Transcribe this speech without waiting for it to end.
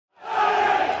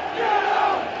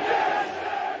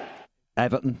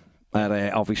Everton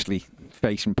are obviously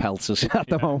facing pelters at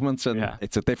the moment, and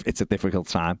it's a difficult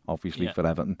time, obviously, for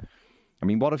Everton. I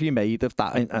mean, what have you made of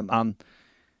that? And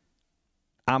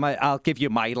I'll give you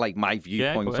my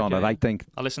viewpoint on it. I think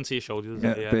I listened to your show the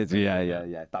other day.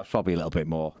 Yeah. That's probably a little bit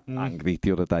more angry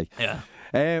the other day.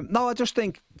 Yeah. No, I just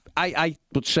think I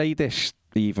would say this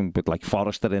even with like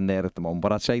Forrester in there at the moment,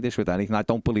 but I'd say this with anything. I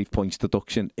don't believe points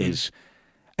deduction is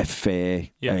a fair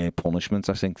punishment.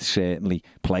 I think certainly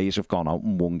players have gone out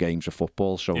and won games of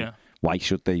football, so why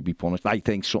should they be punished? I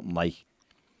think something like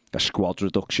a squad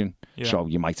reduction, so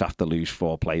you might have to lose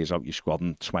 4 players out your squad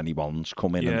and 21s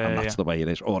come in, and that's the way it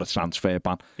is, or a transfer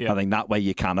ban. I think that way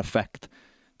you can affect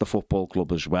the football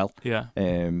club as well.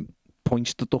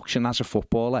 Points deduction as a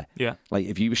footballer. Like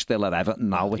if you were still at Everton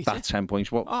now with that 10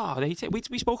 points, what? Oh,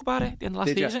 we spoke about it in the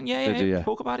last season. We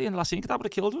spoke about it in the last season. That would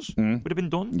have killed us. Would have been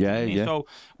done. So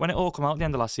when it all came out at the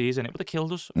end of last season, it would have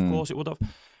killed us. Of course, it would have.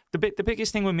 The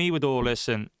biggest thing with me with all this,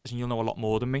 and you'll know a lot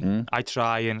more than me, I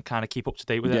try and kind of keep up to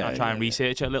date with it. I try and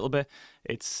research it a little bit.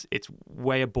 It's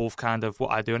way above kind of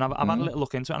what I do, and I've had a little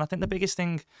look into it. And I think the biggest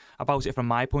thing about it, from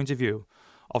my point of view,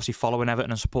 obviously following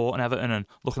Everton and supporting Everton and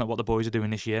looking at what the boys are doing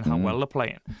this year and how well they're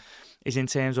playing, is in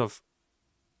terms of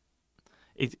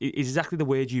it's exactly the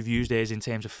word you've used there, is in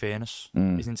terms of fairness,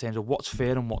 is in terms of what's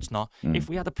fair and what's not. If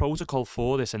we had a protocol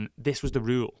for this and this was the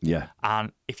rule,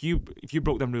 and if you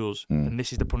broke them rules, then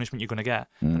this is the punishment you're going to get,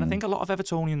 then I think a lot of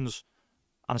Evertonians,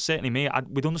 and certainly me,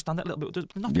 we'd understand it a little bit.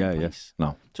 There's nothing in place.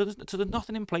 No. So there's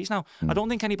nothing in place now. I don't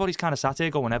think anybody's kind of sat here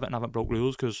going Everton haven't broke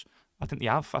rules, because I think they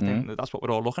have. I think that's what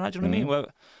we're all looking at. Do you know what I mean?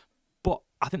 But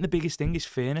I think the biggest thing is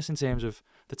fairness in terms of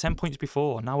the 10 points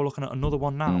before. Now we're looking at another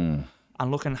one now. And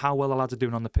looking how well the lads are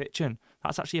doing on the pitch, and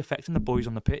that's actually affecting the boys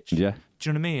on the pitch. Do you know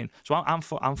what I mean? So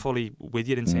I'm fully with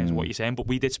you in terms of what you're saying. But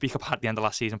we did speak about at the end of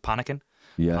last season panicking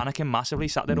massively.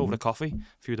 Sat there over the coffee,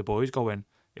 a few of the boys going,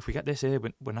 if we get this here,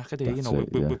 we're knackered here. You know,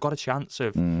 we've got a chance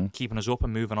of keeping us up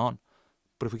and moving on.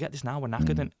 But if we get this now, we're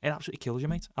knackered, and it absolutely kills you,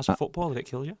 mate. As a footballer, it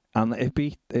kills you. And it'd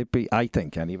be, I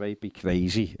think anyway, it'd be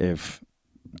crazy if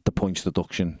the points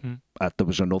deduction, there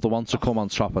was another one to come on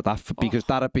top of that, because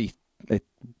that'd be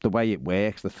the way it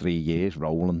works, the 3 years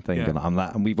rolling thing,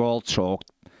 and we've all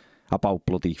talked about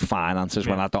bloody finances.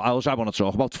 When I want to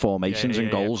talk about formations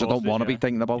and goals. I don't want to be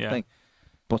thinking about things.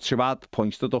 But to add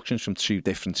points deductions from 2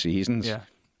 different seasons, and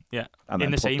then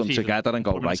in the put same them season, together and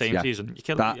go right,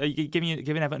 you're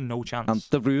giving Everton no chance. And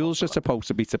the rules are supposed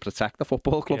to be to protect the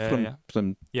football club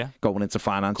from going into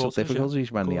financial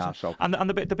difficulties when they are. So, and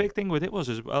the big thing with it was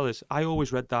as well is I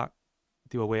always read that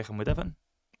they were working with Everton.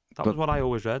 That was what I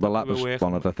always read. Well, that was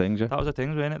one of the things, That was the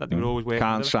thing, wasn't it? That they were always working with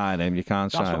Can't sign him, you can't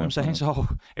sign him. That's what I'm saying. So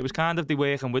it was kind of they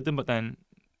working with them, but then,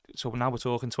 so now we're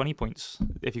talking 20 points.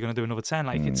 If you're going to do another 10,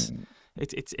 like it's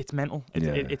mental.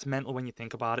 It's mental when you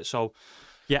think about it. So,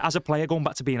 yeah, as a player, going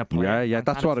back to being a player.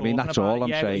 That's what I mean. That's all I'm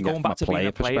saying. Going back to being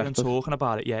a player and talking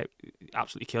about it,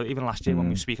 absolutely killed it. Even last year when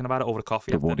we were speaking about it over the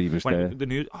coffee. The worry was there. The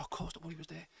news, of course, the worry was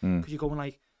there. Because you're going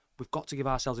like, we've got to give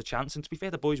ourselves a chance. And to be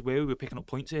fair, the boys we were picking up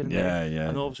points here and there.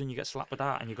 And all of a sudden you get slapped with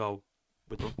that and you go,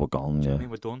 we're done. We're gone, Do you know what I mean?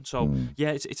 We're done. So,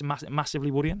 it's massively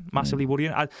worrying. Massively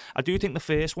worrying. I do think the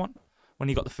first one, when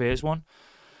you got the first one,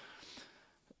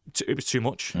 it was too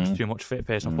much. It was too much,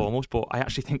 first and foremost. But I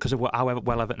actually think because of how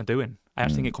well Everton are doing, I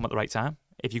actually think it come at the right time.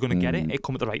 If you're going to get it, it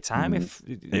come at the right time. If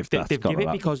they've give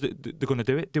it because they're going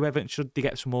to do it, should they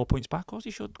get some more points back? Of course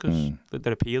they should, because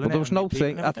they're appealing. But there was no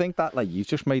thing. I think that you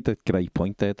just made a great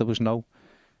point there. There was no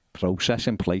process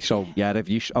in place. So if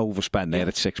you overspend there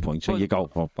at 6 points, and you go,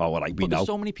 all right, we know. There's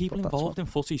so many people involved in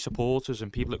footy, supporters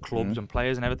and people at clubs and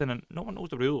players and everything, and no one knows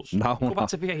the rules. Go back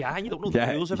to VAR, you don't know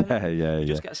the rules of it. You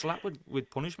just get slapped with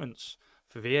punishments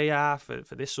for VAR,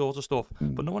 for this sort of stuff.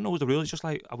 But no one knows the rules. It's just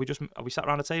like, are we sat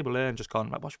around a table there and just gone,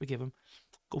 right, what should we give him?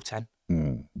 Go 10.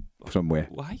 Somewhere.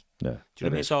 Why? Yeah. Do you know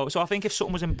what I mean? So I think if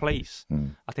something was in place,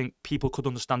 I think people could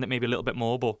understand it maybe a little bit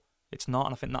more, but it's not,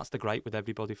 and I think that's the gripe with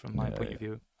everybody from my point of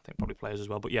view. I think probably players as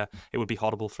well, but it would be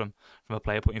horrible from a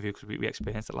player point of view, because we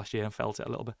experienced it last year and felt it a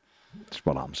little bit. It's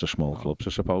what happens to small clubs,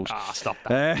 I suppose. Stop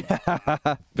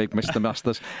that. Big Mr.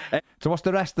 Masters. To watch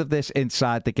the rest of this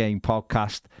Inside the Game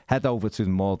podcast, head over to the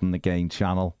More Than the Game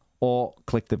channel or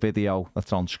click the video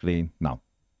that's on screen now.